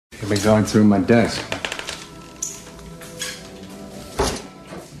I've been going through my desk.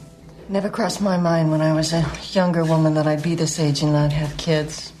 Never crossed my mind when I was a younger woman that I'd be this age and not have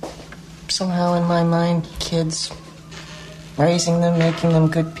kids. Somehow in my mind, kids, raising them, making them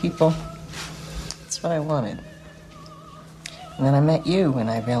good people, that's what I wanted. And then I met you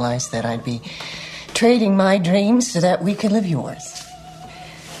and I realized that I'd be trading my dreams so that we could live yours.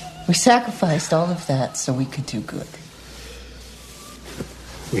 We sacrificed all of that so we could do good.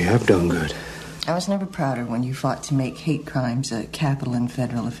 We have done good. I was never prouder when you fought to make hate crimes a capital and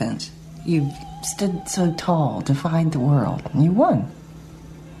federal offense. You stood so tall, defied the world, and you won.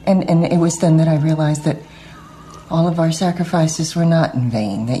 And it was then that I realized that all of our sacrifices were not in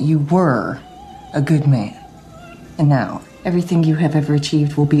vain, that you were a good man. And now, everything you have ever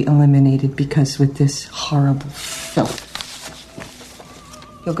achieved will be eliminated because with this horrible filth,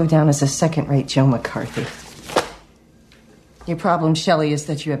 you'll go down as a second-rate Joe McCarthy. Your problem, Shelley, is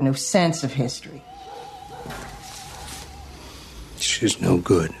that you have no sense of history. She's no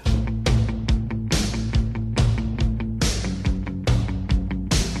good.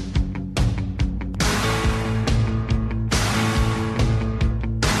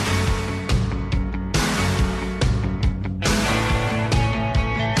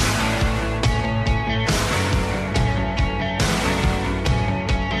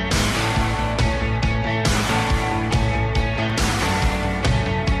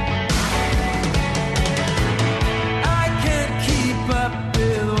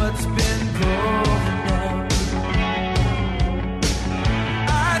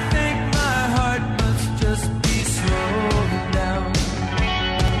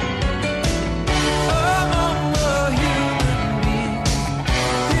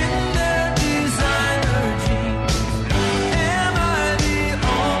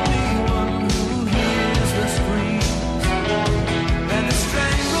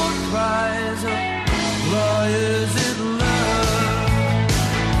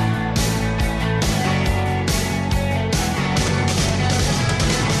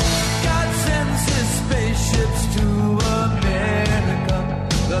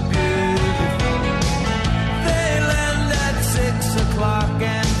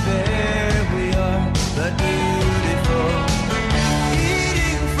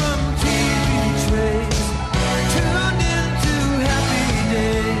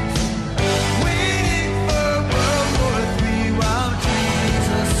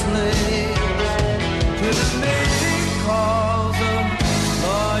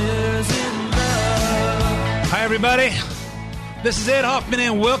 Everybody, this is Ed Hoffman,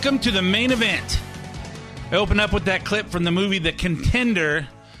 and welcome to the main event. I open up with that clip from the movie The Contender.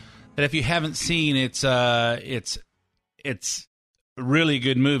 That if you haven't seen, it's a really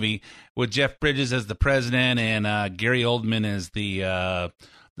good movie with Jeff Bridges as the president and Gary Oldman as the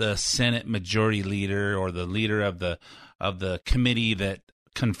Senate Majority Leader, or the leader of the committee that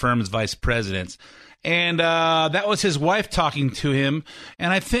confirms vice presidents. And that was his wife talking to him,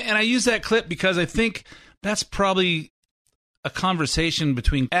 and I use that clip because I think that's probably a conversation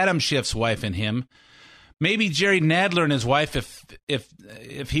between Adam Schiff's wife and him. Maybe Jerry Nadler and his wife,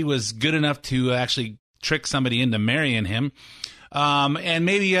 if he was good enough to actually trick somebody into marrying him. And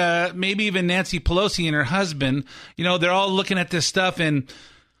maybe even Nancy Pelosi and her husband. You know, they're all looking at this stuff, and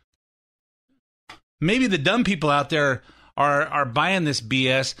maybe the dumb people out there are buying this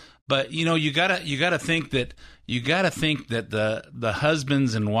BS. But you know, you gotta think that the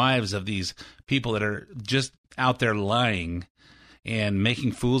husbands and wives of these people that are just out there lying and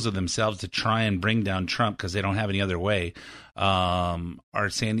making fools of themselves to try and bring down Trump because they don't have any other way, are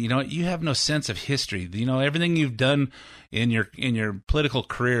saying, you know, you have no sense of history. You know, everything you've done in your political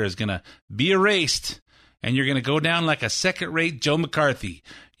career is going to be erased, and you're going to go down like a second-rate Joe McCarthy.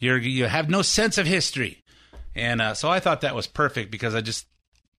 You have no sense of history. And so I thought that was perfect because I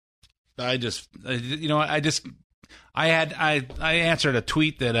answered a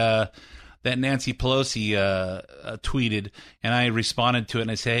tweet that Nancy Pelosi tweeted, and I responded to it,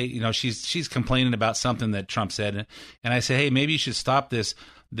 and I say, hey, you know, she's complaining about something that Trump said, and I say, hey, maybe you should stop this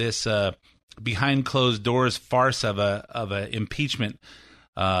behind closed doors farce of a impeachment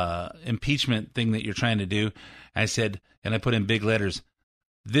thing that you're trying to do. I said, and I put in big letters,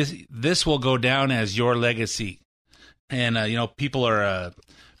 this will go down as your legacy, and you know, people are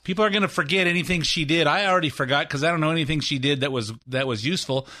going to forget anything she did. I already forgot because I don't know anything she did that was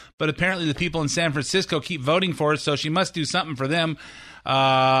useful. But apparently the people in San Francisco keep voting for her, so she must do something for them.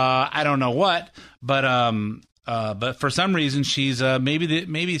 I don't know what, but for some reason she's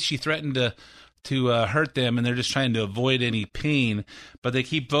maybe she threatened to hurt them, and they're just trying to avoid any pain. But they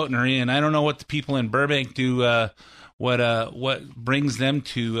keep voting her in. I don't know what the people in Burbank do what brings them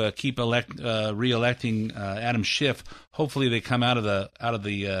to keep re-electing Adam Schiff. Hopefully, they come out of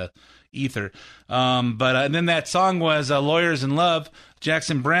the ether. But then that song was "Lawyers in Love,"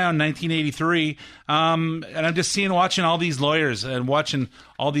 Jackson Browne, 1983. And I'm just watching all these lawyers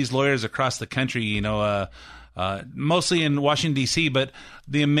across the country. Mostly in Washington D.C., but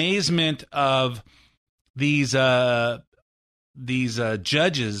the amazement of these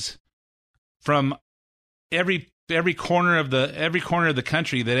judges from every corner of the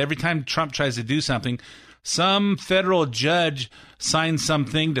country, that every time Trump tries to do something, some federal judge signs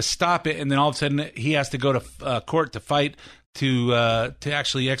something to stop it, and then all of a sudden he has to go to court to fight to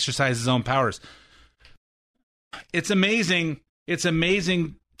actually exercise his own powers. It's amazing. It's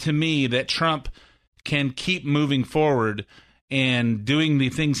amazing to me that Trump can keep moving forward and doing the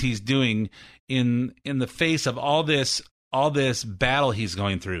things he's doing in the face of all this battle he's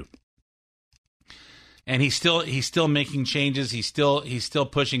going through. And he's still making changes. He's still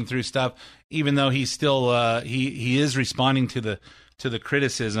pushing through stuff, even though he's still he is responding to the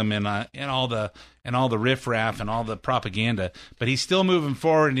criticism and all the riffraff and all the propaganda. But he's still moving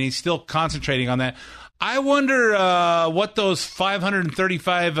forward, and he's still concentrating on that. I wonder what those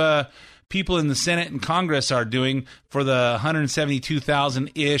 535 people in the Senate and Congress are doing for the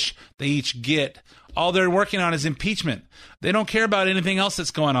 172,000-ish they each get. All they're working on is impeachment. They don't care about anything else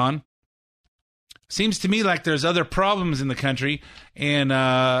that's going on. Seems to me like there's other problems in the country and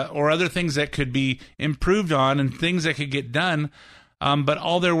or other things that could be improved on and things that could get done. But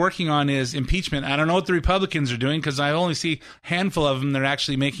all they're working on is impeachment. I don't know what the Republicans are doing because I only see a handful of them that are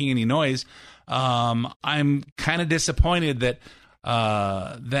actually making any noise. I'm kind of disappointed that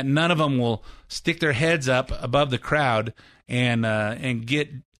none of them will stick their heads up above the crowd and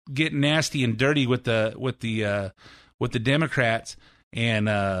get nasty and dirty with the Democrats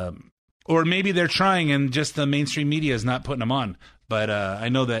and. Or maybe they're trying and just the mainstream media is not putting them on. But I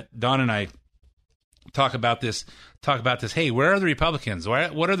know that Don and I talk about this. Hey, where are the Republicans?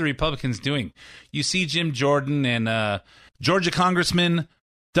 What are the Republicans doing? You see Jim Jordan and Georgia Congressman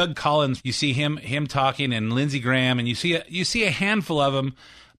Doug Collins. You see him talking, and Lindsey Graham, and you see a handful of them.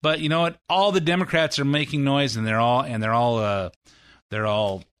 But you know what? All the Democrats are making noise, and they're all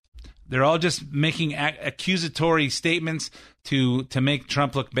just making accusatory statements to make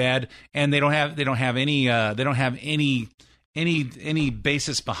Trump look bad, and they don't have any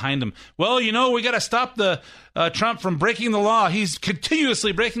basis behind them. Well, we got to stop the Trump from breaking the law. He's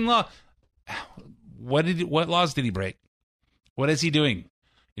continuously breaking the law. What laws did he break? What is he doing?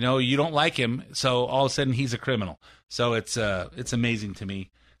 You don't like him, so all of a sudden he's a criminal. So it's amazing to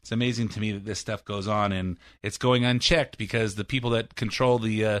me. It's amazing to me that this stuff goes on and it's going unchecked because the people that control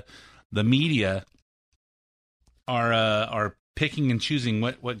the media are picking and choosing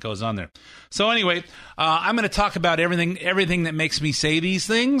what goes on there. So anyway, I'm going to talk about everything that makes me say these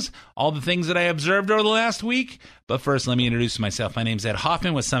things, all the things that I observed over the last week. But first, let me introduce myself. My name's Ed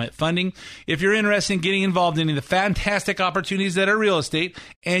Hoffman with Summit Funding. If you're interested in getting involved in any of the fantastic opportunities that are real estate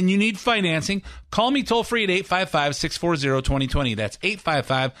and you need financing, call me toll free at 855-640-2020. That's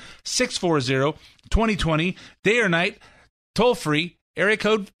 855-640-2020. Day or night, toll free. Area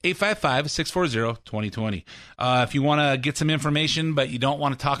code 855-640-2020. If you want to get some information, but you don't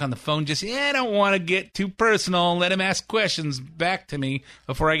want to talk on the phone, I don't want to get too personal. Let him ask questions back to me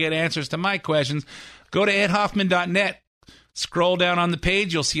before I get answers to my questions. Go to edhoffman.net. Scroll down on the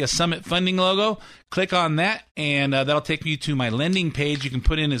page. You'll see a Summit Funding logo. Click on that, and that'll take you to my lending page. You can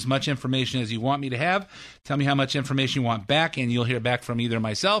put in as much information as you want me to have. Tell me how much information you want back, and you'll hear back from either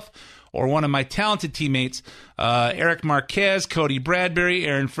myself or one of my talented teammates, Eric Marquez, Cody Bradbury,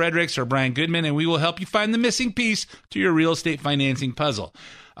 Aaron Fredericks, or Brian Goodman, and we will help you find the missing piece to your real estate financing puzzle.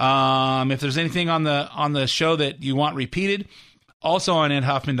 If there's anything on the show that you want repeated, also on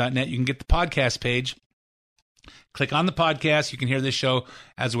edhoffman.net, you can get the podcast page. Click on the podcast. You can hear this show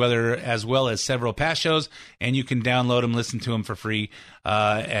as well as several past shows, and you can download them, listen to them for free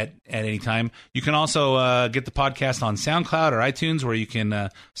at any time. You can also get the podcast on SoundCloud or iTunes, where you can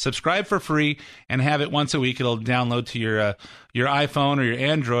subscribe for free and have it once a week. It'll download to your iPhone or your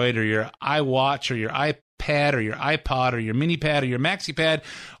Android or your iWatch or your iPad or your iPod or your MiniPad or your MaxiPad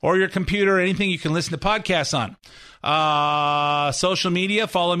or your computer or anything you can listen to podcasts on. Social media,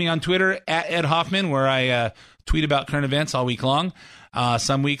 follow me on Twitter at Ed Hoffman, where I tweet about current events all week long,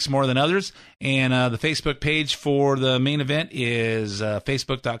 some weeks more than others. And the Facebook page for the main event is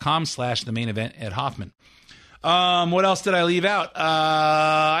facebook.com/the main event Ed Hoffman. What else did I leave out?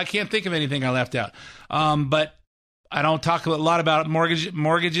 I can't think of anything I left out. But I don't talk a lot about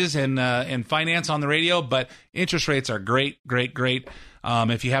mortgages and finance on the radio, but interest rates are great.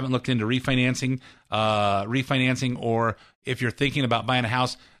 If you haven't looked into refinancing, or if you're thinking about buying a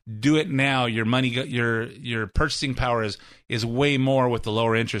house, do it now. Your money, your purchasing power is way more with the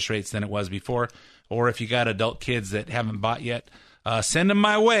lower interest rates than it was before. Or if you got adult kids that haven't bought yet, send them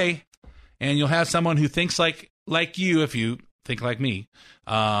my way, and you'll have someone who thinks like you, if you think like me,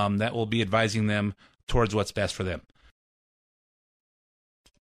 that will be advising them towards what's best for them.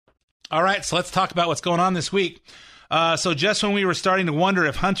 All right, so let's talk about what's going on this week. So just when we were starting to wonder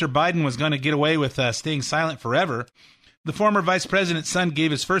if Hunter Biden was going to get away with staying silent forever, the former vice president's son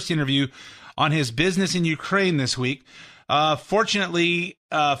gave his first interview on his business in Ukraine this week. Fortunately,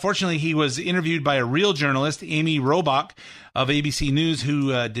 he was interviewed by a real journalist, Amy Robach of ABC News,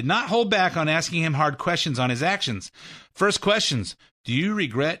 who did not hold back on asking him hard questions on his actions. First questions: do you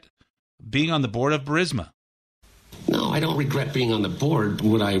regret being on the board of Burisma? No, I don't regret being on the board.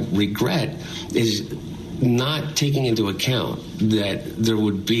 What I regret is not taking into account that there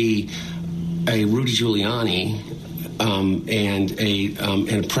would be a Rudy Giuliani and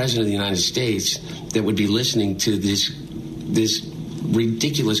a president of the United States that would be listening to this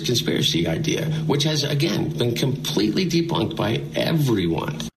ridiculous conspiracy idea, which has, again, been completely debunked by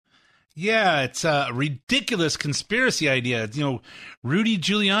everyone. Yeah, it's a ridiculous conspiracy idea. You know, Rudy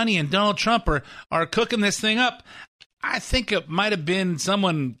Giuliani and Donald Trump are cooking this thing up. I think it might have been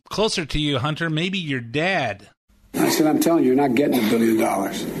someone closer to you, Hunter, maybe your dad. I said, I'm telling you, you're not getting $1 billion.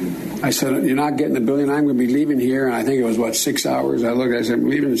 I said, you're not getting $1 billion. I'm going to be leaving here. And I think it was, 6 hours? I looked, I said, I'm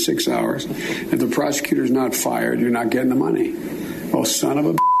leaving in 6 hours. If the prosecutor's not fired, you're not getting the money. Oh, son of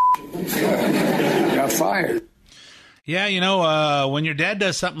a got fired. Yeah, you know, when your dad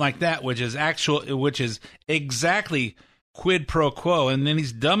does something like that, which is exactly quid pro quo, and then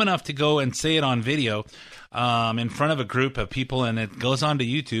he's dumb enough to go and say it on video in front of a group of people, and it goes on to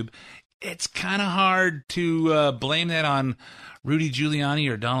YouTube, it's kind of hard to blame that on Rudy Giuliani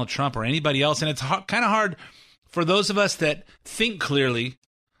or Donald Trump or anybody else. And it's kind of hard for those of us that think clearly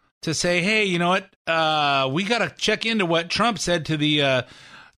to say, hey, you know what, we got to check into what Trump said to the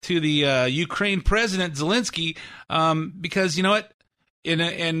Ukraine president Zelensky, because you know what,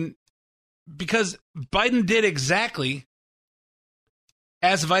 because Biden did exactly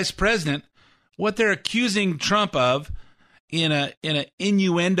as vice president what they're accusing Trump of in an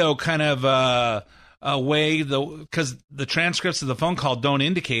innuendo kind of a way, because the transcripts of the phone call don't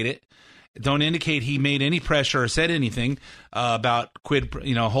indicate he made any pressure or said anything about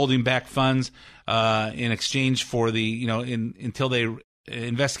holding back funds in exchange for until they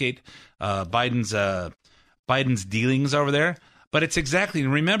investigate Biden's dealings over there. But it's exactly,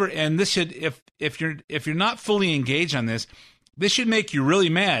 and remember, and this should, if you're not fully engaged on this should make you really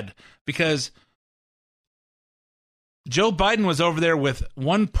mad, because Joe Biden was over there with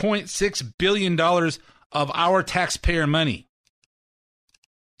 $1.6 billion of our taxpayer money.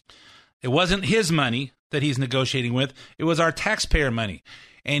 It wasn't his money that he's negotiating with. It was our taxpayer money.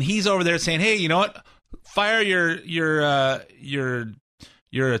 And he's over there saying, hey, you know what? Fire your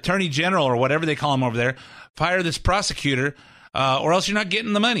attorney general, or whatever they call him over there. Fire this prosecutor, or else you're not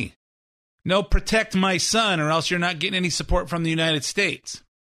getting the money. No, protect my son, or else you're not getting any support from the United States.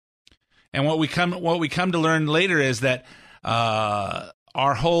 And what we come to learn later is that our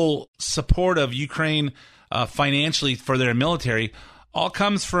whole support of Ukraine financially for their military all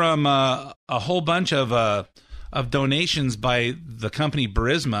comes from a whole bunch of donations by the company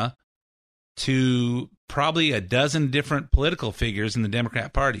Burisma to probably a dozen different political figures in the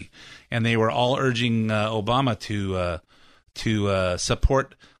Democrat Party, and they were all urging Obama to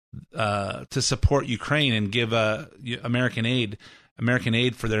support Ukraine and give American aid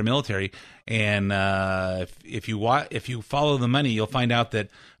for their military. And if you follow the money, you'll find out that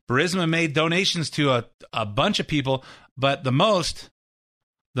Burisma made donations to a bunch of people, but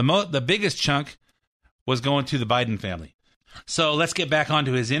the biggest chunk was going to the Biden family. So let's get back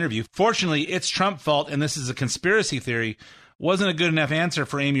onto his interview. Fortunately, it's Trump's fault, and this is a conspiracy theory. Wasn't a good enough answer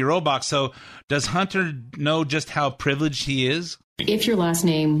for Amy Robach. So does Hunter know just how privileged he is? If your last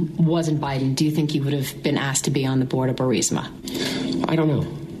name wasn't Biden, do you think you would have been asked to be on the board of Burisma? I don't know.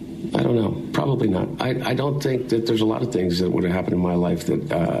 Probably not. I don't think that there's a lot of things that would have happened in my life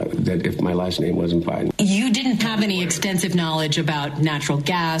that if my last name wasn't Biden. You didn't have any extensive knowledge about natural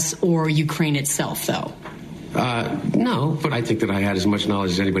gas or Ukraine itself, though. No, but I think that I had as much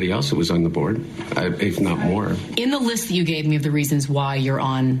knowledge as anybody else that was on the board, if not more. In the list that you gave me of the reasons why you're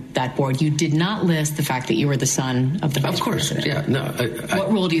on that board, you did not list the fact that you were the son of the vice president. Of course, yeah. No.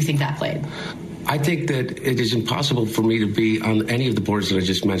 What role do you think that played? I think that it is impossible for me to be on any of the boards that I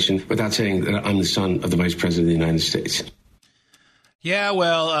just mentioned without saying that I'm the son of the vice president of the United States. Yeah,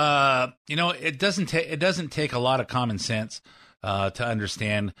 well, it doesn't take a lot of common sense to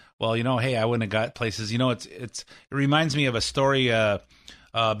understand. Well, hey, I wouldn't have got places. It reminds me of a story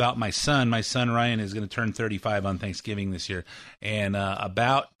about my son. My son Ryan is going to turn 35 on Thanksgiving this year, and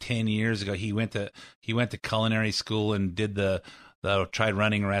about 10 years ago, he went to culinary school and did tried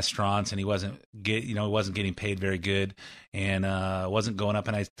running restaurants, and he wasn't getting paid very good, and wasn't going up.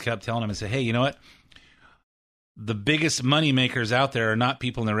 And I kept telling him, I said, hey, you know what? The biggest money makers out there are not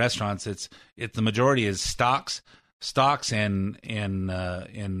people in the restaurants. It's the majority is stocks and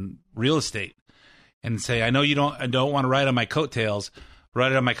real estate. And say, I know I don't want to ride on my coattails,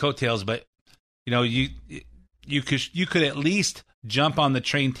 but you could at least jump on the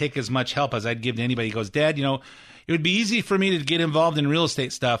train, take as much help as I'd give to anybody. He goes, Dad, it would be easy for me to get involved in real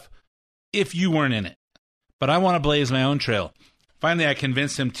estate stuff if you weren't in it, but I want to blaze my own trail. Finally, I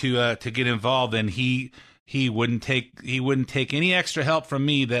convinced him to get involved, and he wouldn't take any extra help from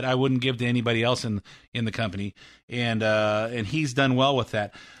me that I wouldn't give to anybody else in the company, and he's done well with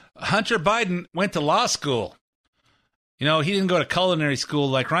that. Hunter Biden went to law school. He didn't go to culinary school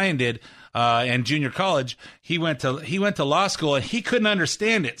like Ryan did, and junior college. He went to law school, and he couldn't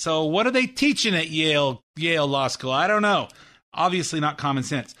understand it. So what are they teaching at Yale Law School? I don't know. Obviously not common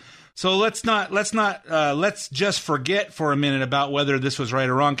sense. So let's just forget for a minute about whether this was right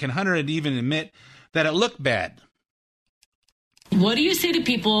or wrong. Can Hunter even admit that it looked bad? What do you say to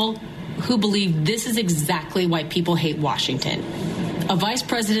people who believe this is exactly why people hate Washington? A vice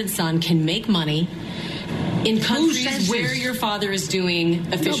president's son can make money in countries where your father is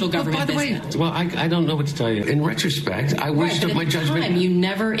doing official government business. Well, I don't know what to tell you. In retrospect, I wish that my judgment. Time, you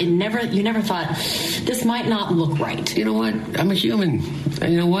never thought this might not look right. You know what? I'm a human.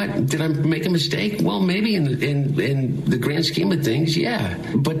 And you know what? Did I make a mistake? Well, maybe in the grand scheme of things, yeah.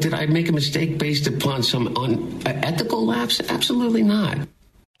 But did I make a mistake based upon some unethical lapse? Absolutely not.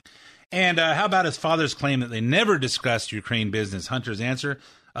 And how about his father's claim that they never discussed Ukraine business? Hunter's answer: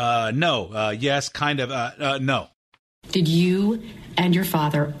 no. Yes, kind of. No. Did you and your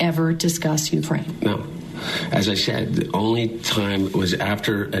father ever discuss Ukraine? No. As I said, the only time was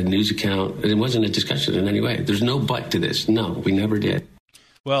after a news account. It wasn't a discussion in any way. There's no but to this. No, we never did.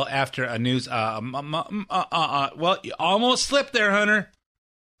 Well, after a news, well, you almost slipped there, Hunter.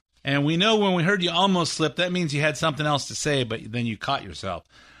 And we know when we heard you almost slip, that means you had something else to say, but then you caught yourself.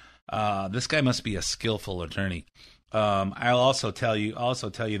 This guy must be a skillful attorney. I'll also tell you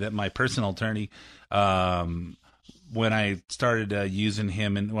that my personal attorney, when I started using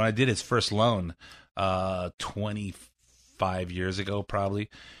him, and when I did his first loan 25 years ago, probably,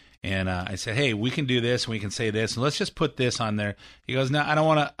 and I said, "Hey, we can do this, and we can say this, and let's just put this on there." He goes, "No, I don't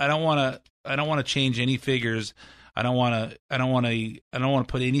want to change any figures. I don't want to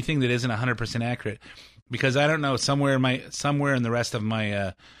put anything that isn't 100% accurate, because I don't know, somewhere in the rest of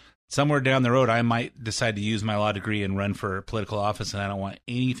my somewhere down the road, I might decide to use my law degree and run for political office, and I don't want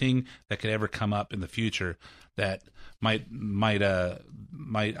anything that could ever come up in the future that I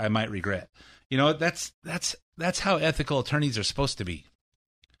might regret." You know, that's how ethical attorneys are supposed to be.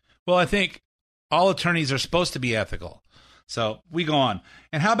 Well, I think all attorneys are supposed to be ethical. So we go on.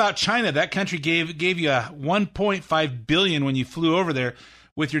 And how about China? That country gave you a $1.5 billion when you flew over there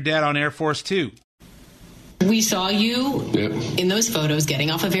with your dad on Air Force Two. We saw you in those photos getting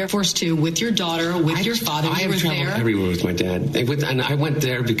off of Air Force Two with your daughter, with your father. I have traveled everywhere with my dad. And I went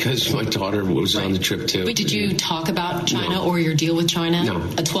there because my daughter was on the trip too. But did you talk about China or your deal with China? No.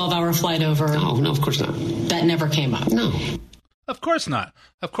 A 12-hour flight over? No, of course not. That never came up? No. Of course not.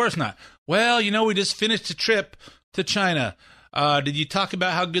 Of course not. Well, we just finished a trip to China. Did you talk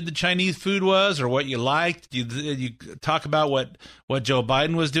about how good the Chinese food was, or what you liked? Did you talk about what Joe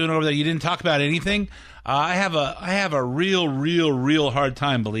Biden was doing over there? You didn't talk about anything. I have a real hard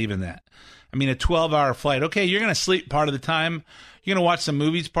time believing that. I mean, a 12-hour flight. Okay, you're going to sleep part of the time. You're going to watch some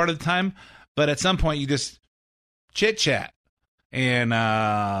movies part of the time, but at some point you just chit chat. And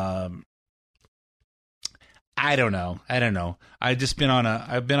I don't know. I've been on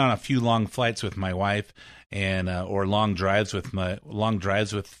a few long flights with my wife, and or long drives with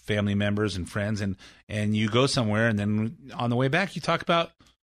family members and friends, and you go somewhere, and then on the way back you talk about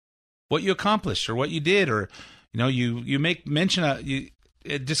what you accomplished or what you did, or you make mention of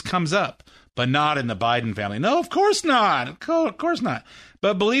it just comes up, but not in the Biden family. No, of course not. Of course not.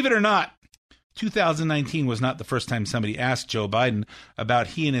 But believe it or not, 2019 was not the first time somebody asked Joe Biden about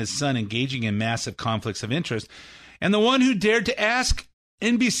he and his son engaging in massive conflicts of interest. And the one who dared to ask,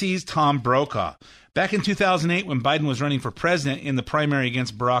 NBC's Tom Brokaw. Back in 2008, when Biden was running for president in the primary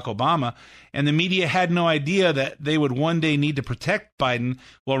against Barack Obama, and the media had no idea that they would one day need to protect Biden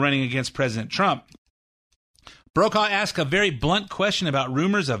while running against President Trump, Brokaw asked a very blunt question about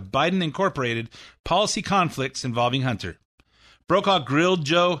rumors of Biden Incorporated policy conflicts involving Hunter. Brokaw grilled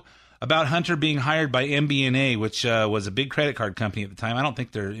Joe about Hunter being hired by MBNA, which was a big credit card company at the time. I don't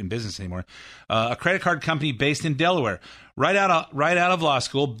think they're in business anymore. A credit card company based in Delaware. Right out of law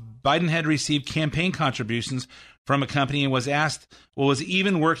school, Biden had received campaign contributions from a company and was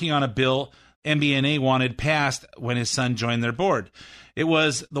even working on a bill MBNA wanted passed when his son joined their board. It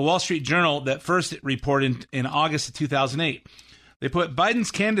was the Wall Street Journal that first reported in August of 2008. They put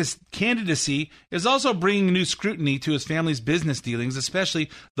Biden's candidacy is also bringing new scrutiny to his family's business dealings, especially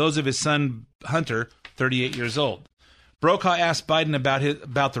those of his son Hunter, 38 years old. Brokaw asked Biden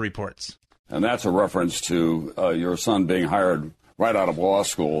about the reports. And that's a reference to your son being hired right out of law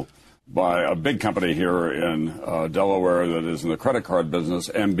school by a big company here in Delaware that is in the credit card business,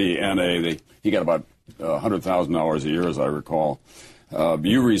 MBNA. He got about $100,000 a year, as I recall.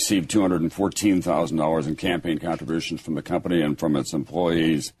 You received $214,000 in campaign contributions from the company and from its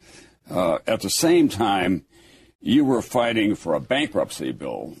employees. At the same time, you were fighting for a bankruptcy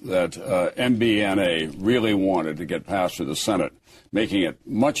bill that MBNA really wanted to get passed through the Senate, making it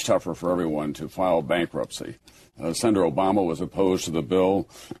much tougher for everyone to file bankruptcy. Senator Obama was opposed to the bill.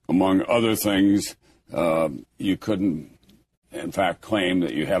 Among other things, you couldn't, in fact, claim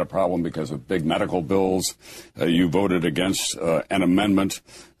that you had a problem because of big medical bills. You voted against an amendment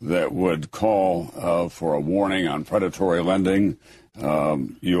that would call for a warning on predatory lending.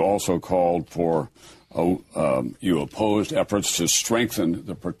 You also called for, you opposed efforts to strengthen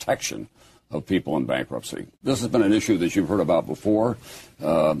the protection of people in bankruptcy. This has been an issue that you've heard about before.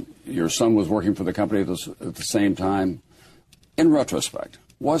 Your son was working for the company at the same time. In retrospect,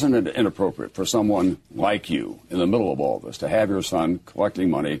 wasn't it inappropriate for someone like you in the middle of all this to have your son collecting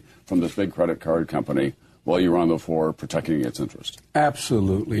money from this big credit card company while you were on the floor protecting its interest?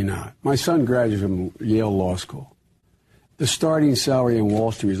 Absolutely not. My son graduated from Yale Law School. The starting salary in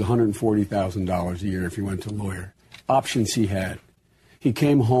Wall Street is $140,000 a year if he went to lawyer. Options he had. He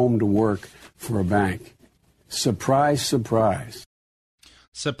came home to work for a bank. Surprise, surprise.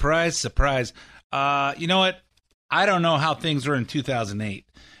 Surprise, surprise. You know what? I don't know how things were in 2008,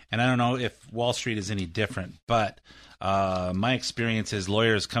 and I don't know if Wall Street is any different, but my experience is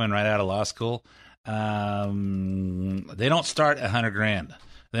lawyers coming right out of law school, they don't start at $100,000.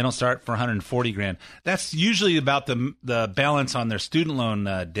 They don't start for $140,000. That's usually about the balance on their student loan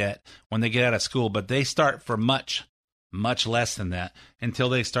debt when they get out of school, but they start for much less than that until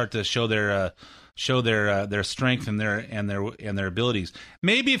they start to show their strength and their abilities.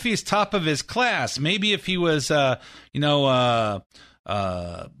 Maybe if he's top of his class, maybe if he was Tom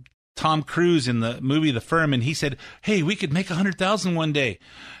Cruise in the movie The Firm, and he said, "Hey, we could make $100,000 one day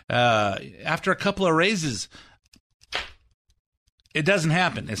after a couple of raises." It doesn't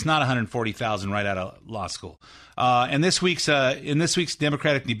happen. It's not $140,000 right out of law school. And in this week's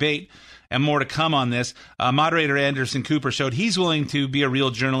Democratic debate, and more to come on this, moderator Anderson Cooper showed he's willing to be a real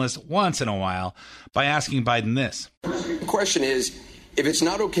journalist once in a while by asking Biden this. The question is, if it's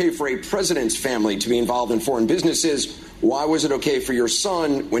not okay for a president's family to be involved in foreign businesses, why was it okay for your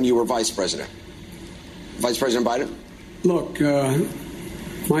son when you were vice president? Vice President Biden? Look,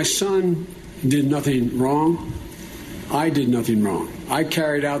 my son did nothing wrong. I did nothing wrong. I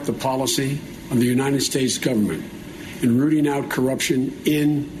carried out the policy of the United States government in rooting out corruption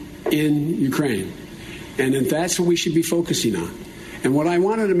in Ukraine. And that's what we should be focusing on. And what I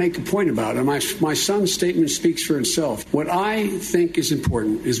wanted to make a point about, and my son's statement speaks for itself. What I think is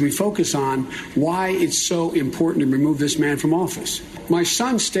important is we focus on why it's so important to remove this man from office. My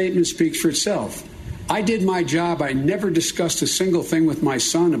son's statement speaks for itself. I did my job. I never discussed a single thing with my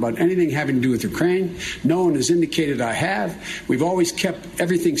son about anything having to do with Ukraine. No one has indicated I have. We've always kept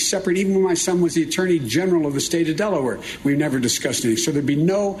everything separate. Even when my son was the Attorney General of the state of Delaware, we've never discussed anything. So there'd be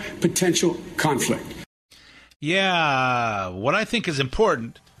no potential conflict. Yeah, what I think is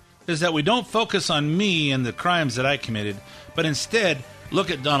important is that we don't focus on me and the crimes that I committed, but instead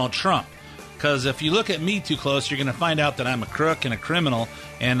look at Donald Trump. Because if you look at me too close, you're going to find out that I'm a crook and a criminal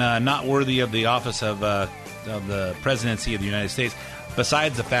and not worthy of the office of the presidency of the United States,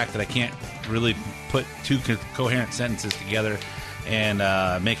 besides the fact that I can't really put two coherent sentences together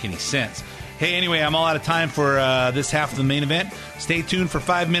and make any sense. Hey, anyway, I'm all out of time for this half of the main event. Stay tuned for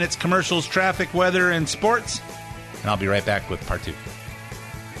 5 minutes, commercials, traffic, weather, and sports, and I'll be right back with part two.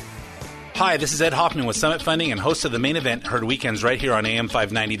 Hi, this is Ed Hoffman with Summit Funding and host of The Main Event, heard weekends right here on AM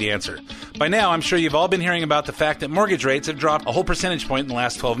 590 The Answer. By now, I'm sure you've all been hearing about the fact that mortgage rates have dropped a whole percentage point in the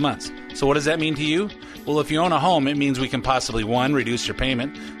last 12 months. So what does that mean to you? Well, if you own a home, it means we can possibly 1, reduce your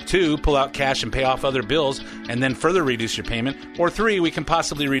payment, 2, pull out cash and pay off other bills, and then further reduce your payment, or 3, we can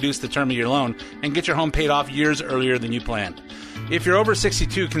possibly reduce the term of your loan and get your home paid off years earlier than you planned. If you're over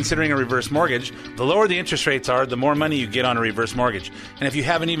 62 considering a reverse mortgage, the lower the interest rates are, the more money you get on a reverse mortgage. And if you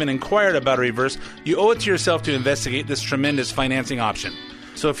haven't even inquired about a reverse, you owe it to yourself to investigate this tremendous financing option.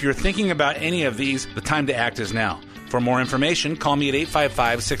 So if you're thinking about any of these, the time to act is now. For more information, call me at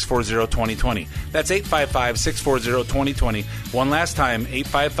 855-640-2020. That's 855-640-2020. One last time,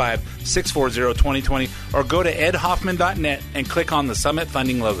 855-640-2020. Or go to edhoffman.net and click on the Summit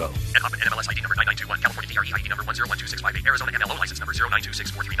Funding logo. Ed Hoffman, NMLS ID number 9921, California DRE ID number 1012658, Arizona MLO license number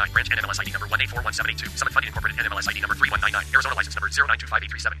 0926439, branch NMLS ID number 1841782, Summit Funding Incorporated NMLS ID number 3199, Arizona license number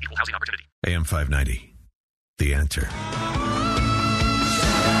 0925837, equal housing opportunity. AM 590, The Answer.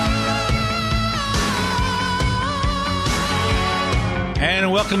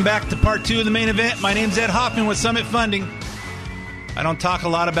 And welcome back to part 2 of the main event. My name's Ed Hoffman with Summit Funding. I don't talk a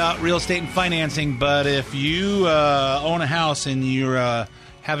lot about real estate and financing, but if you own a house and you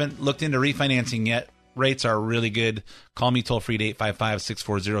haven't looked into refinancing yet, rates are really good. Call me toll-free at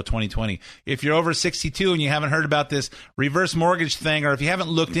 855-640-2020. If you're over 62 and you haven't heard about this reverse mortgage thing, or if you haven't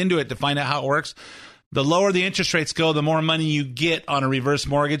looked into it to find out how it works, the lower the interest rates go, the more money you get on a reverse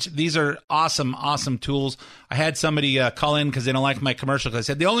mortgage. These are awesome, awesome tools. I had somebody call in because they don't like my commercial. I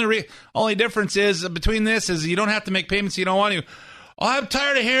said the only difference is between this is you don't have to make payments you don't want to. Oh, I'm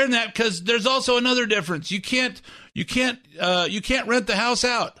tired of hearing that because there's also another difference. You can't rent the house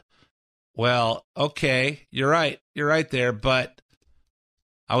out. Well, okay, you're right there. But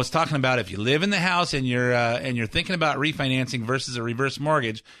I was talking about if you live in the house and you're thinking about refinancing versus a reverse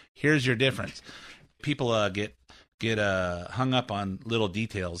mortgage. Here's your difference. People get hung up on little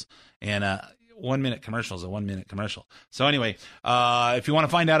details, and 1 minute commercial is a 1 minute commercial. So anyway, if you want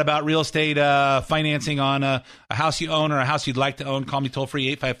to find out about real estate financing on a house you own or a house you'd like to own, call me toll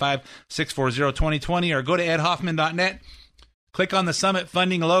free 855-640-2020 or go to edhoffman.net, click on the Summit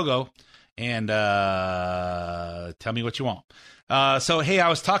Funding logo, and tell me what you want. So hey, I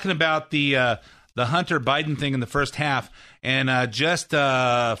was talking about the Hunter Biden thing in the first half, and just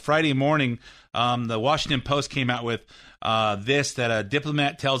Friday morning, the Washington Post came out with that a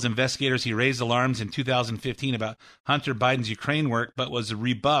diplomat tells investigators he raised alarms in 2015 about Hunter Biden's Ukraine work, but was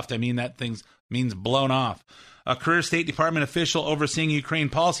rebuffed. I mean, that thing means blown off. A career State Department official overseeing Ukraine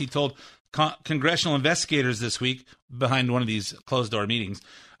policy told congressional investigators this week, behind one of these closed-door meetings,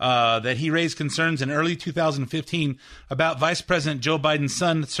 that he raised concerns in early 2015 about Vice President Joe Biden's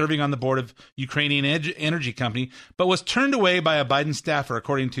son serving on the board of Ukrainian energy company, but was turned away by a Biden staffer,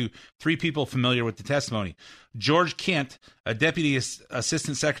 according to 3 people familiar with the testimony. George Kent, a deputy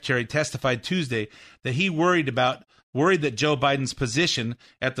assistant secretary, testified Tuesday that he worried that Joe Biden's position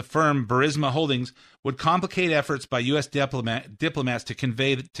at the firm Burisma Holdings would complicate efforts by U.S. diplomats to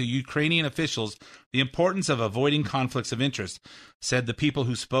convey to Ukrainian officials the importance of avoiding conflicts of interest, said the people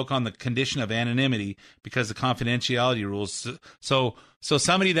who spoke on the condition of anonymity because of confidentiality rules. So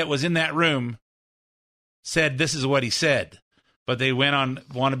somebody that was in that room said this is what he said, but they want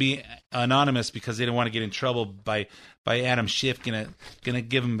to be anonymous because they don't want to get in trouble by Adam Schiff gonna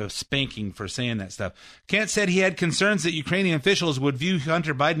give him a spanking for saying that stuff. Kent said he had concerns that Ukrainian officials would view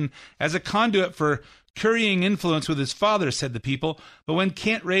Hunter Biden as a conduit for currying influence with his father, said the people. But when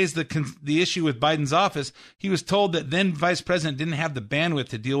Kent raised the issue with Biden's office, he was told that then Vice President didn't have the bandwidth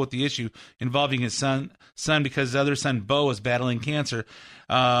to deal with the issue involving his son because his other son, Beau, was battling cancer,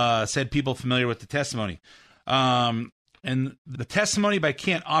 said people familiar with the testimony. And the testimony by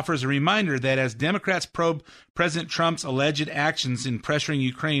Kent offers a reminder that as Democrats probe President Trump's alleged actions in pressuring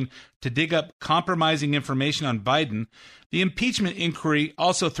Ukraine to dig up compromising information on Biden, the impeachment inquiry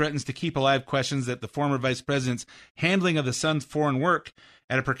also threatens to keep alive questions that the former vice president's handling of the son's foreign work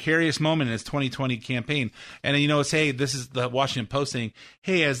at a precarious moment in his 2020 campaign. And, this is the Washington Post saying,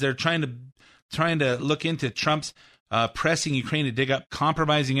 hey, as they're trying to look into Trump's pressing Ukraine to dig up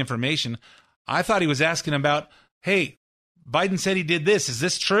compromising information, I thought he was asking about, hey, Biden said he did this. Is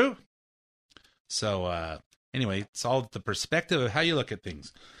this true? So anyway, it's all the perspective of how you look at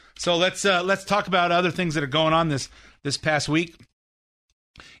things. So let's talk about other things that are going on this past week.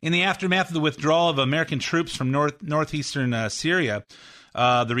 In the aftermath of the withdrawal of American troops from northeastern Syria,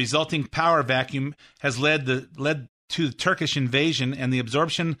 the resulting power vacuum has led to the Turkish invasion and the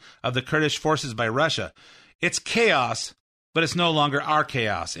absorption of the Kurdish forces by Russia. It's chaos, but it's no longer our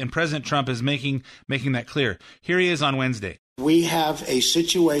chaos, and President Trump is making that clear. Here he is on Wednesday. We have a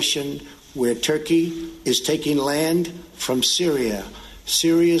situation where Turkey is taking land from Syria.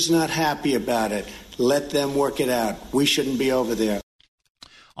 Syria is not happy about it. Let them work it out. We shouldn't be over there.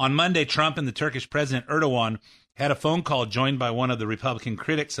 On Monday, Trump and the Turkish President Erdogan had a phone call joined by one of the Republican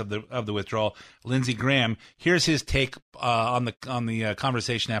critics of the withdrawal, Lindsey Graham. Here's his take on the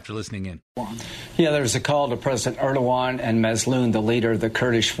conversation after listening in. Yeah, there was a call to President Erdogan and Mazloum, the leader of the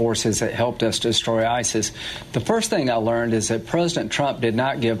Kurdish forces that helped us destroy ISIS. The first thing I learned is that President Trump did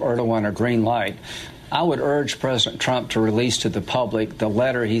not give Erdogan a green light. I would urge President Trump to release to the public the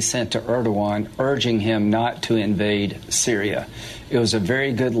letter he sent to Erdogan urging him not to invade Syria. It was a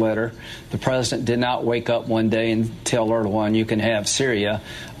very good letter. The president did not wake up one day and tell Erdogan, you can have Syria.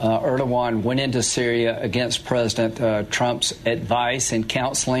 Erdogan went into Syria against President Trump's advice and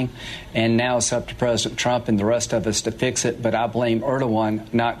counseling, and now it's up to President Trump and the rest of us to fix it. But I blame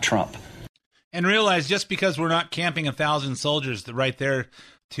Erdogan, not Trump. And realize just because we're not camping 1,000 soldiers right there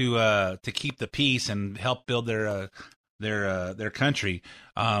to keep the peace and help build their country,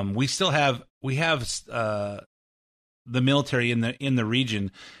 we have the military in the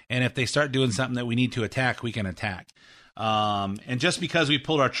region, and if they start doing something that we need to attack, we can attack. And just because we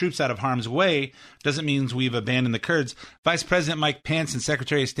pulled our troops out of harm's way doesn't mean we've abandoned the Kurds. Vice President Mike Pence and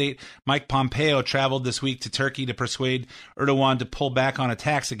Secretary of State Mike Pompeo traveled this week to Turkey to persuade Erdogan to pull back on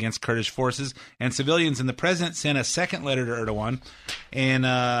attacks against Kurdish forces and civilians. And the president sent a second letter to Erdogan.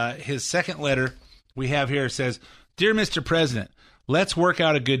 And his second letter we have here says, "Dear Mr. President, let's work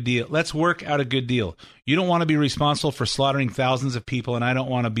out a good deal. You don't want to be responsible for slaughtering thousands of people, and I don't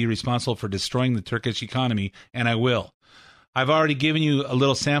want to be responsible for destroying the Turkish economy, and I will. I've already given you a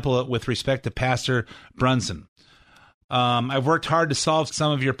little sample with respect to Pastor Brunson. I've worked hard to solve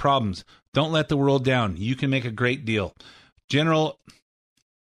some of your problems. Don't let the world down. You can make a great deal. General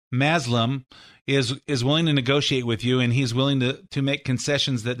Mazloum is willing to negotiate with you, and he's willing to make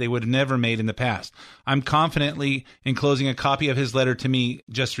concessions that they would have never made in the past. I'm confidently enclosing a copy of his letter to me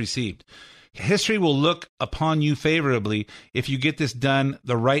just received. History will look upon you favorably if you get this done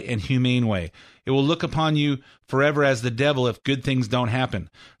the right and humane way. It will look upon you forever as the devil if good things don't happen.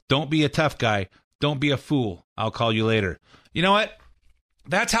 Don't be a tough guy. Don't be a fool. I'll call you later." You know what?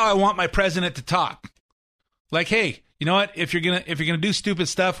 That's how I want my president to talk. Like, hey, you know what? If you're gonna do stupid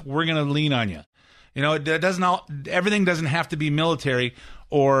stuff, we're gonna lean on you. You know, everything doesn't have to be military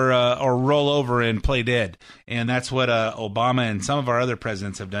or roll over and play dead. And that's what Obama and some of our other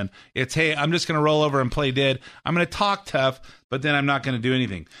presidents have done. It's, hey, I'm just going to roll over and play dead. I'm going to talk tough, but then I'm not going to do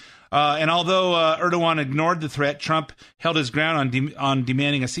anything. And although Erdogan ignored the threat, Trump held his ground on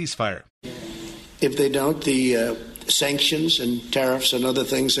demanding a ceasefire. If they don't, the sanctions and tariffs and other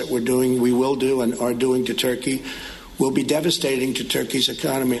things that we will do and are doing to Turkey will be devastating to Turkey's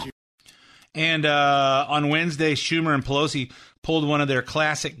economy. And on Wednesday, Schumer and Pelosi pulled one of their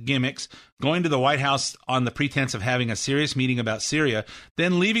classic gimmicks, going to the White House on the pretense of having a serious meeting about Syria,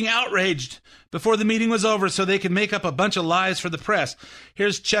 then leaving outraged before the meeting was over so they could make up a bunch of lies for the press.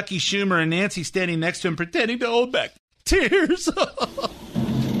 Here's Chucky Schumer and Nancy standing next to him, pretending to hold back tears.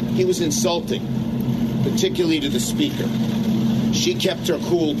 He was insulting, particularly to the speaker. She kept her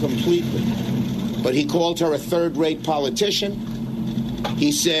cool completely, but he called her a third-rate politician.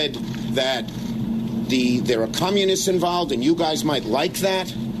 He said that there are communists involved and you guys might like that.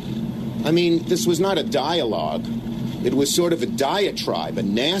 I mean, this was not a dialogue. It was sort of a diatribe, a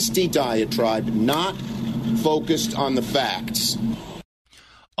nasty diatribe, not focused on the facts.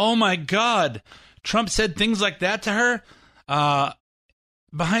 Oh, my God. Trump said things like that to her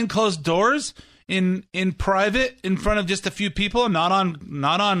behind closed doors, in private, in front of just a few people, and not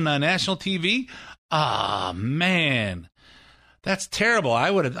on national TV. Ah, man. That's terrible. I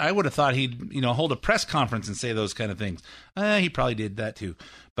would have thought he'd hold a press conference and say those kind of things. He probably did that too.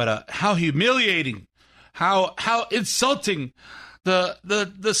 But how humiliating, how insulting.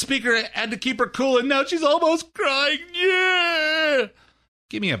 The speaker had to keep her cool, and now she's almost crying. Yeah,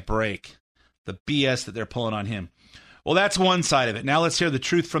 give me a break. The BS that they're pulling on him. Well, that's one side of it. Now let's hear the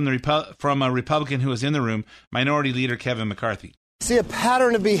truth from a Republican who was in the room, Minority Leader Kevin McCarthy. See a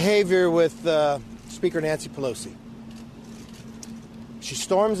pattern of behavior with Speaker Nancy Pelosi. She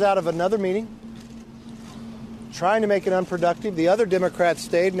storms out of another meeting, trying to make it unproductive. The other Democrats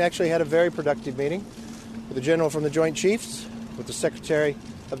stayed and actually had a very productive meeting with the general from the Joint Chiefs, with the Secretary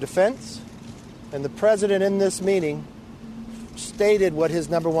of Defense, and the president in this meeting stated what his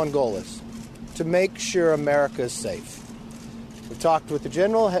number one goal is, to make sure America is safe. We talked with the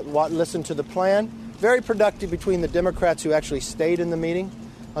general, listened to the plan. Very productive between the Democrats who actually stayed in the meeting.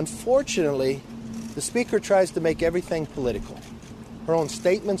 Unfortunately, the speaker tries to make everything political. Her own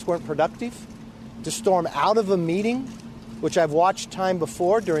statements weren't productive. To storm out of a meeting, which I've watched time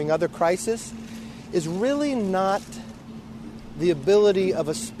before during other crises, is really not the ability of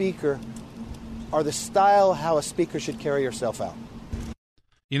a speaker or the style how a speaker should carry herself out.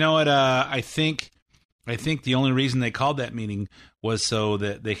 You know what? I think I think the only reason they called that meeting was so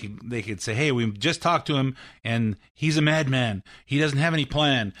that they could say, hey, we just talked to him and he's a madman. He doesn't have any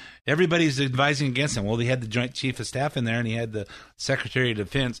plan. Everybody's advising against him. Well, he had the Joint Chief of Staff in there and he had the Secretary of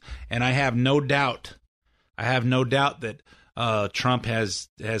Defense. And I have no doubt that Trump has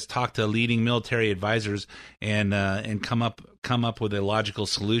talked to leading military advisors and come up with a logical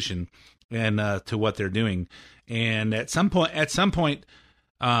solution and to what they're doing. And at some point,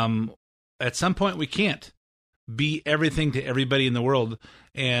 we can't be everything to everybody in the world,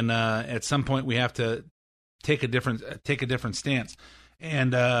 and at some point, we have to take a different stance.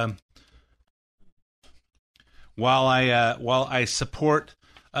 And while I support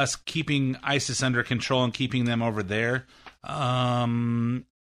us keeping ISIS under control and keeping them over there, I'm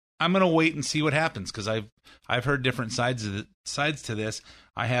going to wait and see what happens, because I've heard different sides to this.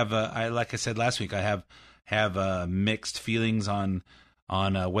 I have like I said last week, I have mixed feelings on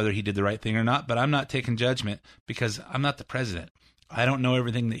whether he did the right thing or not, but I'm not taking judgment because I'm not the president. I don't know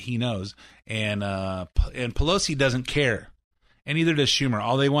everything that he knows, and Pelosi doesn't care, and neither does Schumer.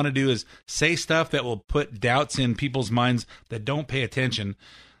 All they want to do is say stuff that will put doubts in people's minds that don't pay attention,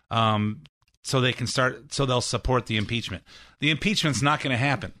 so they'll support the impeachment. The impeachment's not going to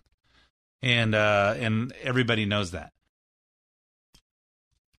happen, and everybody knows that.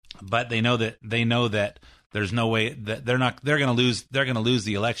 But they know that there's no way that they're going to lose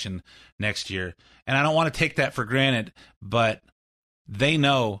the election next year. And I don't want to take that for granted, but they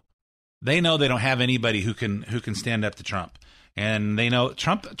know they don't have anybody who can stand up to Trump. And they know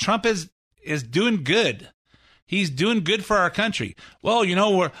Trump is doing good. He's doing good for our country. Well,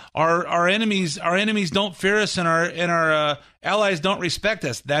 our enemies don't fear us, and our allies don't respect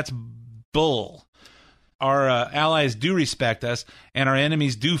us. That's bull. Our allies do respect us, and our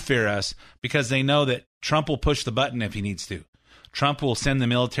enemies do fear us, because they know that Trump will push the button if he needs to. Trump will send the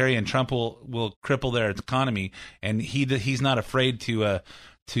military, and Trump will cripple their economy, and he's not afraid to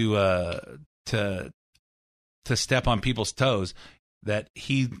step on people's toes. That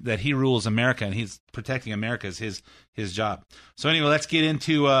he rules America, and he's protecting America is his job. So anyway, let's get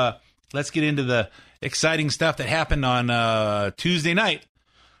into the exciting stuff that happened on Tuesday night.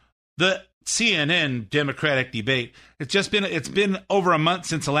 The CNN Democratic debate. It's been over a month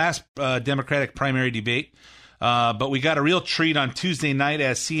since the last Democratic primary debate, but we got a real treat on Tuesday night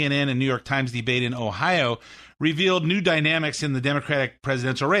as CNN and New York Times debate in Ohio revealed new dynamics in the Democratic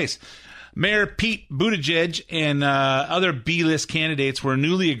presidential race. Mayor Pete Buttigieg and other B-list candidates were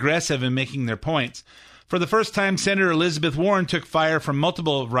newly aggressive in making their points. For the first time, Senator Elizabeth Warren took fire from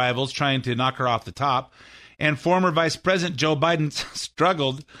multiple rivals trying to knock her off the top, and former Vice President Joe Biden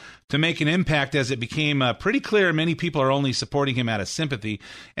struggled to make an impact as it became pretty clear many people are only supporting him out of sympathy.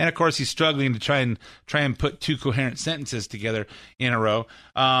 And, of course, he's struggling to try and put two coherent sentences together in a row.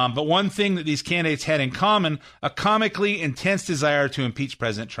 But one thing that these candidates had in common, a comically intense desire to impeach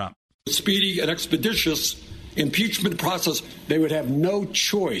President Trump. Speedy and expeditious impeachment process. They would have no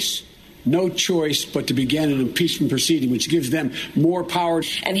choice but to begin an impeachment proceeding, which gives them more power.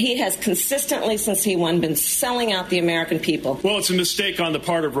 And he has consistently, since he won, been selling out the American people. Well, it's a mistake on the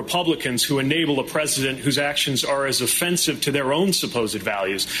part of Republicans who enable a president whose actions are as offensive to their own supposed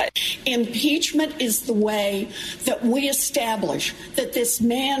values. Impeachment is the way that we establish that this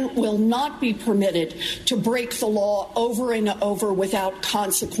man will not be permitted to break the law over and over without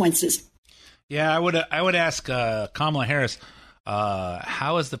consequences. Yeah, I would ask Kamala Harris,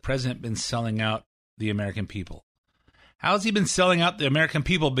 how has the president been selling out the American people? How has he been selling out the American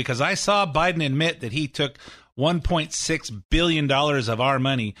people? Because I saw Biden admit that he took $1.6 billion of our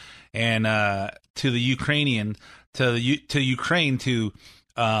money and to the Ukraine and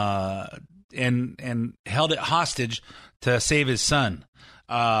held it hostage to save his son.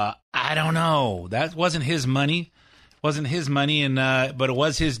 I don't know. That wasn't his money. Wasn't his money, and but it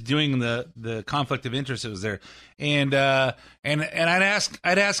was his doing the conflict of interest that was there, and I'd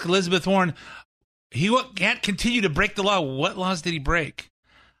ask Elizabeth Warren, he can't continue to break the law. What laws did he break?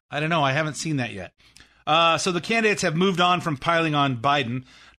 I don't know. I haven't seen that yet. So the candidates have moved on from piling on Biden.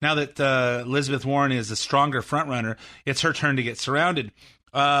 Now that Elizabeth Warren is a stronger frontrunner, it's her turn to get surrounded.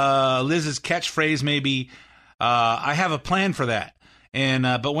 Liz's catchphrase may be, "I have a plan for that." And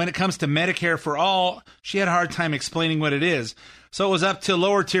but when it comes to Medicare for all, she had a hard time explaining what it is. So it was up to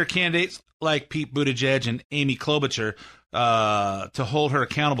lower tier candidates like Pete Buttigieg and Amy Klobuchar to hold her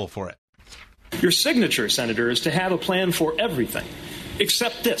accountable for it. Your signature, Senator, is to have a plan for everything,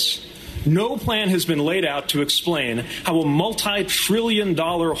 except this. No plan has been laid out to explain how a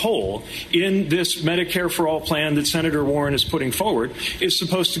multi-trillion-dollar hole in this Medicare for All plan that Senator Warren is putting forward is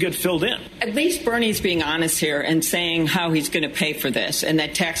supposed to get filled in. At least Bernie's being honest here and saying how he's going to pay for this and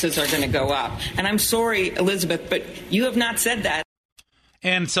that taxes are going to go up. And I'm sorry, Elizabeth, but you have not said that.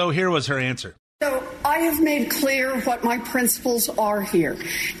 And so here was her answer. So I have made clear what my principles are here,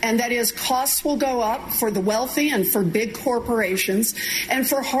 and that is costs will go up for the wealthy and for big corporations, and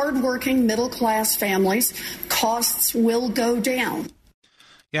for hardworking middle-class families, costs will go down.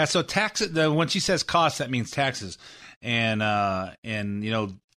 Yeah, so when she says costs, that means taxes. And you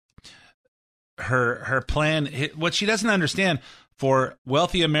know, her plan, what she doesn't understand, for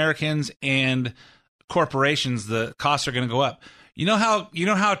wealthy Americans and corporations, the costs are going to go up. You know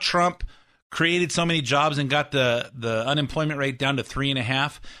how Trump created so many jobs and got the unemployment rate down to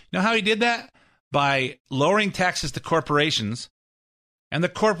 3.5%. You know how he did that? By lowering taxes to corporations, and the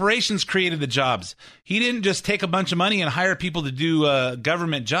corporations created the jobs. He didn't just take a bunch of money and hire people to do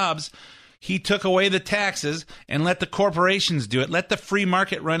government jobs. He took away the taxes and let the corporations do it. Let the free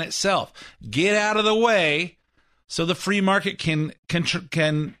market run itself. Get out of the way so the free market can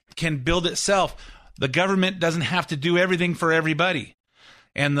build itself. The government doesn't have to do everything for everybody.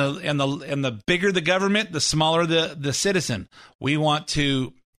 And the bigger the government, the smaller the citizen. We want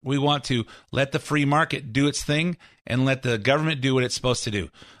to let the free market do its thing and let the government do what it's supposed to do.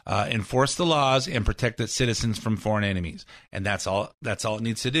 Enforce the laws and protect its citizens from foreign enemies. And that's all it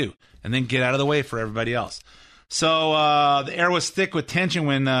needs to do. And then get out of the way for everybody else. So the air was thick with tension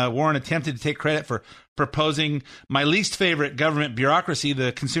when Warren attempted to take credit for proposing my least favorite government bureaucracy,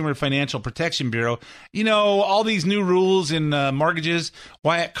 the Consumer Financial Protection Bureau. You know, all these new rules in mortgages,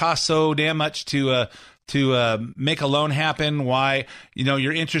 why it costs so damn much to make a loan happen, why, you know,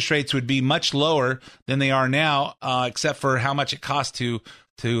 your interest rates would be much lower than they are now, except for how much it costs to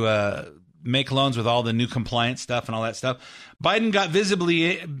make loans with all the new compliance stuff and all that stuff. Biden got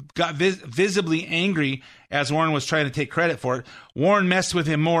visibly angry as Warren was trying to take credit for it. Warren messed with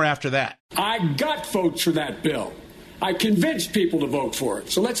him more after that. I got votes for that bill. I convinced people to vote for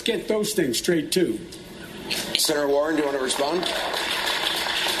it. So let's get those things straight, too. Senator Warren, do you want to respond?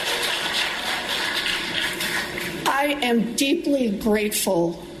 I am deeply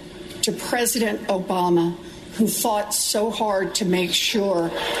grateful to President Obama, who fought so hard to make sure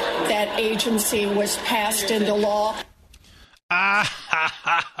that agency was passed into law.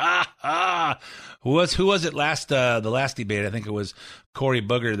 Who was it last the last debate? I think it was Cory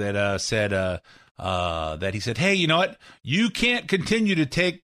Booker that said that he said, "Hey, you know what? You can't continue to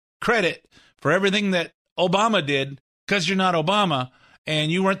take credit for everything that Obama did because you're not Obama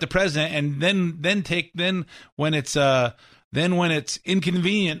and you weren't the president. And then when it's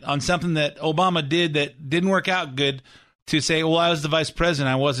inconvenient on something that Obama did that didn't work out good, to say, well, I was the vice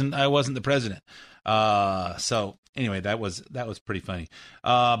president, I wasn't the president." So anyway, that was pretty funny.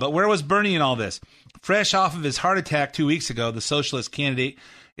 But where was Bernie in all this? Fresh off of his heart attack 2 weeks ago, the socialist candidate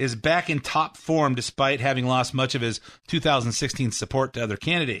is back in top form despite having lost much of his 2016 support to other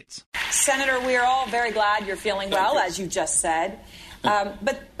candidates. Senator, we are all very glad you're feeling well, as you just said.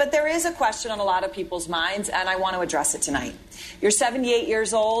 But there is a question on a lot of people's minds, and I want to address it tonight. You're 78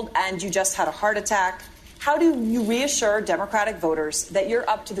 years old, and you just had a heart attack. How do you reassure Democratic voters that you're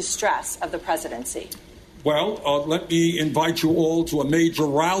up to the stress of the presidency? Well, let me invite you all to a major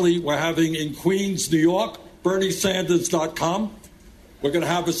rally we're having in Queens, New York, BernieSanders.com. We're going to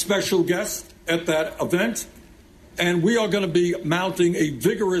have a special guest at that event, and we are going to be mounting a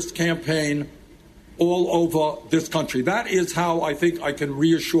vigorous campaign all over this country. That is how I think I can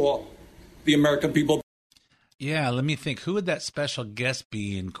reassure the American people. Yeah, let me think. Who would that special guest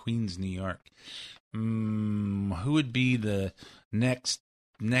be in Queens, New York? Who would be the next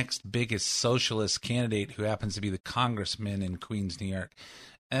biggest socialist candidate who happens to be the congressman in Queens, New York?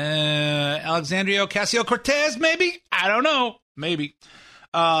 Alexandria Ocasio-Cortez, maybe? I don't know. Maybe.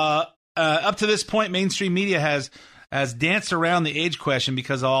 Up to this point, mainstream media has danced around the age question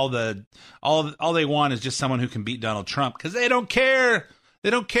because all they want is just someone who can beat Donald Trump, because they don't care. They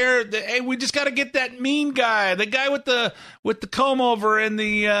don't care. Hey, we just got to get that mean guy, the guy with the comb over and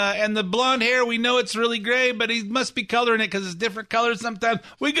the blonde hair. We know it's really gray, but he must be coloring it because it's different colors sometimes.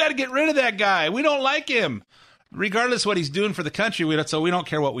 We got to get rid of that guy. We don't like him, regardless of what he's doing for the country. So we don't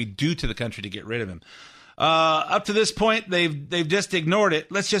care what we do to the country to get rid of him. Up to this point, they've just ignored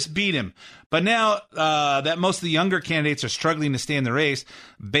it. Let's just beat him. But now that most of the younger candidates are struggling to stay in the race,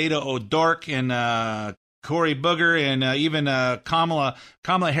 Beto O'Rourke and Cory Booker and even Kamala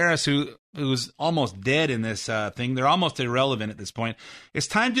Harris, who's almost dead in this thing. They're almost irrelevant at this point. It's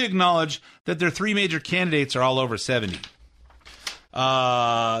time to acknowledge that their three major candidates are all over 70.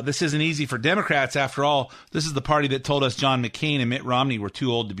 This isn't easy for Democrats. After all, this is the party that told us John McCain and Mitt Romney were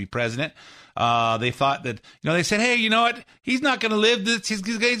too old to be president. They thought that, they said, hey, you know what? He's not going to live this. He's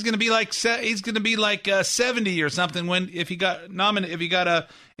going to be like 70 or something if he got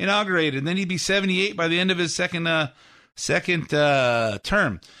inaugurated, and then he'd be 78 by the end of his second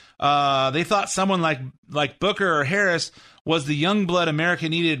term. They thought someone like Booker or Harris was the young blood America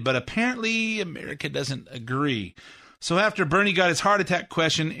needed, but apparently America doesn't agree. So after Bernie got his heart attack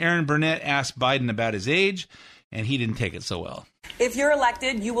question, Aaron Burnett asked Biden about his age, and he didn't take it so well. If you're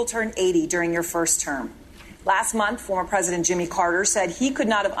elected, you will turn 80 during your first term. Last month, former President Jimmy Carter said he could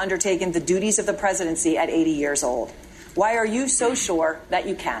not have undertaken the duties of the presidency at 80 years old. Why are you so sure that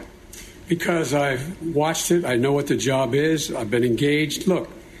you can? Because I've watched it. I know what the job is. I've been engaged. Look,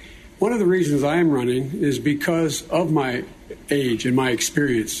 one of the reasons I am running is because of my age and my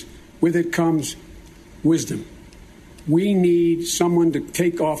experience. With it comes wisdom. We need someone to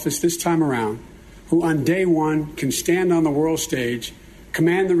take office this time around who on day one can stand on the world stage,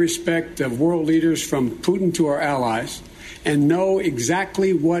 command the respect of world leaders from Putin to our allies, and know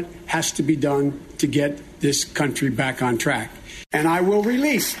exactly what has to be done to get this country back on track. And I will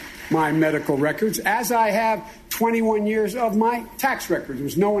release my medical records, as I have 21 years of my tax records,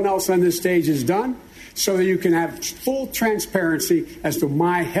 which no one else on this stage has done, so that you can have full transparency as to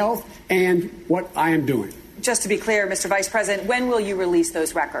my health and what I am doing. Just to be clear, Mr. Vice President, when will you release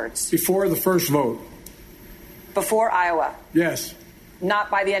those records? Before the first vote. Before Iowa? Yes.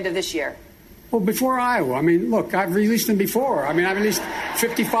 Not by the end of this year? Well, before Iowa. I mean, look, I've released them before. I mean, I've released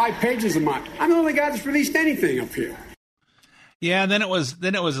 55 pages of mine. I'm the only guy that's released anything up here. Yeah, and then it was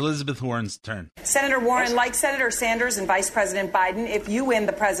Elizabeth Warren's turn. Senator Warren, like Senator Sanders and Vice President Biden, if you win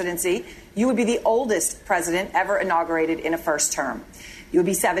the presidency, you would be the oldest president ever inaugurated in a first term. You would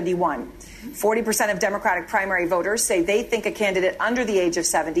be 71. 40% of Democratic primary voters say they think a candidate under the age of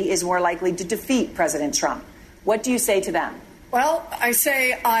 70 is more likely to defeat President Trump. What do you say to them? Well, I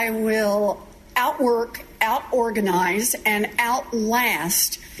say I will outwork, outorganize, and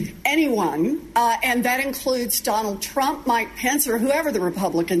outlast anyone, and that includes Donald Trump, Mike Pence, or whoever the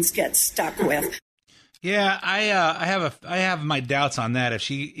Republicans get stuck with. Yeah, I have my doubts on that. If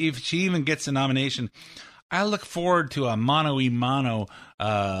she even gets a nomination, I look forward to a mano-a-mano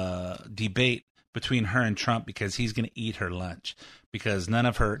debate between her and Trump, because he's going to eat her lunch, because none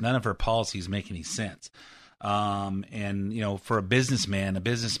of her policies make any sense. And for a businessman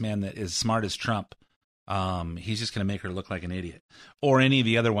that is smart as Trump, he's just going to make her look like an idiot, or any of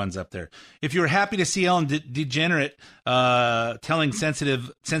the other ones up there. If you were happy to see Ellen DeGeneres telling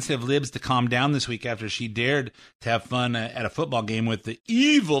sensitive libs to calm down this week after she dared to have fun at a football game with the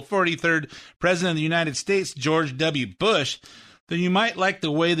evil 43rd president of the United States, George W. Bush, then you might like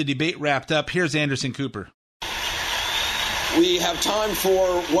the way the debate wrapped up. Here's Anderson Cooper. We have time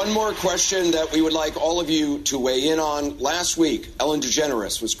for one more question that we would like all of you to weigh in on. Last week, Ellen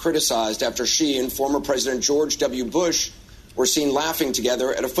DeGeneres was criticized after she and former President George W. Bush were seen laughing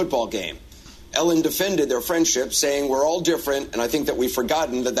together at a football game. Ellen defended their friendship, saying we're all different, and I think that we've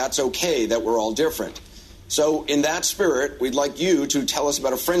forgotten that that's okay, that we're all different. So in that spirit, we'd like you to tell us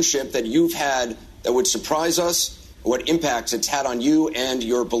about a friendship that you've had that would surprise us, what impacts it's had on you and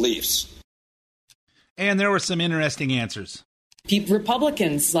your beliefs. And there were some interesting answers.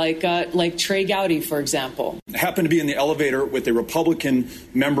 Republicans like Trey Gowdy, for example. I happened to be in the elevator with a Republican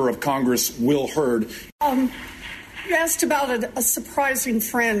member of Congress, Will Hurd. You asked about a surprising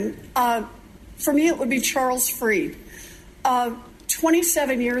friend. For me, it would be Charles Freed.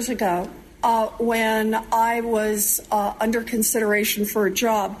 27 years ago, when I was under consideration for a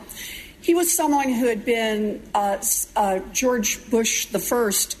job, he was someone who had been George Bush the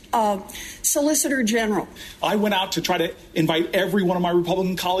First Solicitor General. I went out to try to invite every one of my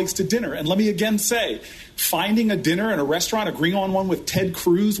Republican colleagues to dinner. And let me again say, finding a dinner in a restaurant, agreeing on one with Ted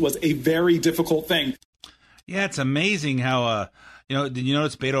Cruz was a very difficult thing. Yeah, it's amazing how, did you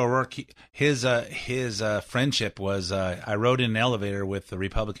notice Beto O'Rourke, his friendship was, I rode in an elevator with the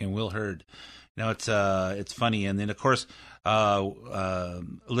Republican Will Hurd. It's funny. And then, of course,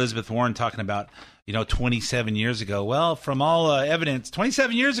 Elizabeth Warren talking about, 27 years ago. Well, from all evidence,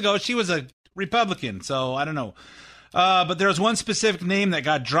 27 years ago, she was a Republican. So I don't know. But there's one specific name that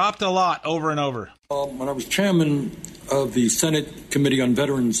got dropped a lot over and over. When I was chairman of the Senate Committee on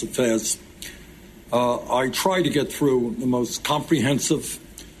Veterans Affairs, I tried to get through the most comprehensive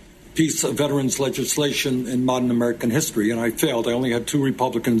piece of veterans legislation in modern American history, and I failed. I only had 2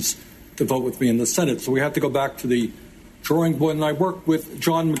 Republicans to vote with me in the Senate. So we had to go back to the drawing board, and I worked with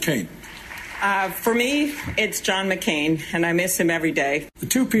John McCain. For me, it's John McCain, and I miss him every day. The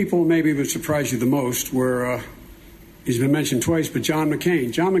 2 people maybe would surprise you the most were He's been mentioned twice, but John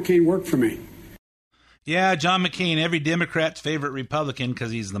McCain. John McCain worked for me. Yeah, John McCain, every Democrat's favorite Republican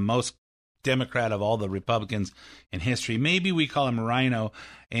because he's the most Democrat of all the Republicans in history. Maybe we call him Rhino.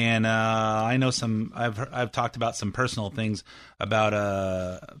 And I know I've talked about some personal things about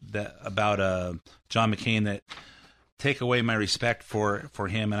John McCain that take away my respect for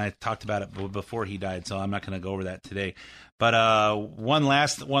him, and I talked about it before he died, so I'm not going to go over that today. But one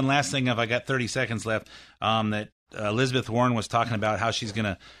last thing, if I got 30 seconds left, that Elizabeth Warren was talking about how she's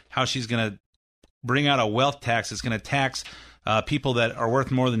gonna bring out a wealth tax. It's going to tax people that are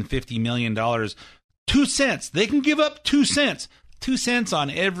worth more than $50 million. 2 cents. They can give up 2 cents. 2 cents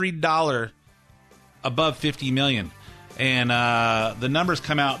on every dollar above $50 million. And the numbers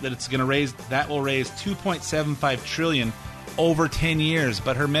come out that will raise $2.75 trillion over 10 years.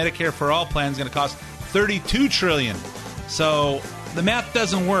 But her Medicare for All plan is going to cost $32 trillion. So the math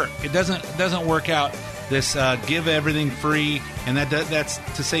doesn't work. It doesn't work out. This give everything free, and that's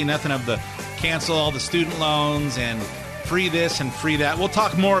to say nothing of the cancel all the student loans and free this and free that. We'll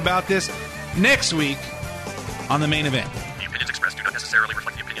talk more about this next week on The Main Event. The opinions expressed do not necessarily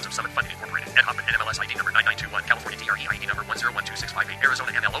reflect the opinions of Summit Funding Incorporated. Ed Hoffman, NMLS ID number 9921, California DRE ID number 1012658,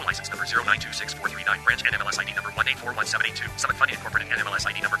 Arizona MLO license number 0926439, branch NMLS ID number 1841782, Summit Funding Incorporated, NMLS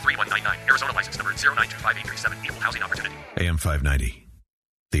ID number 3199, Arizona license number 0925837, equal housing opportunity. AM 590,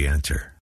 The Answer.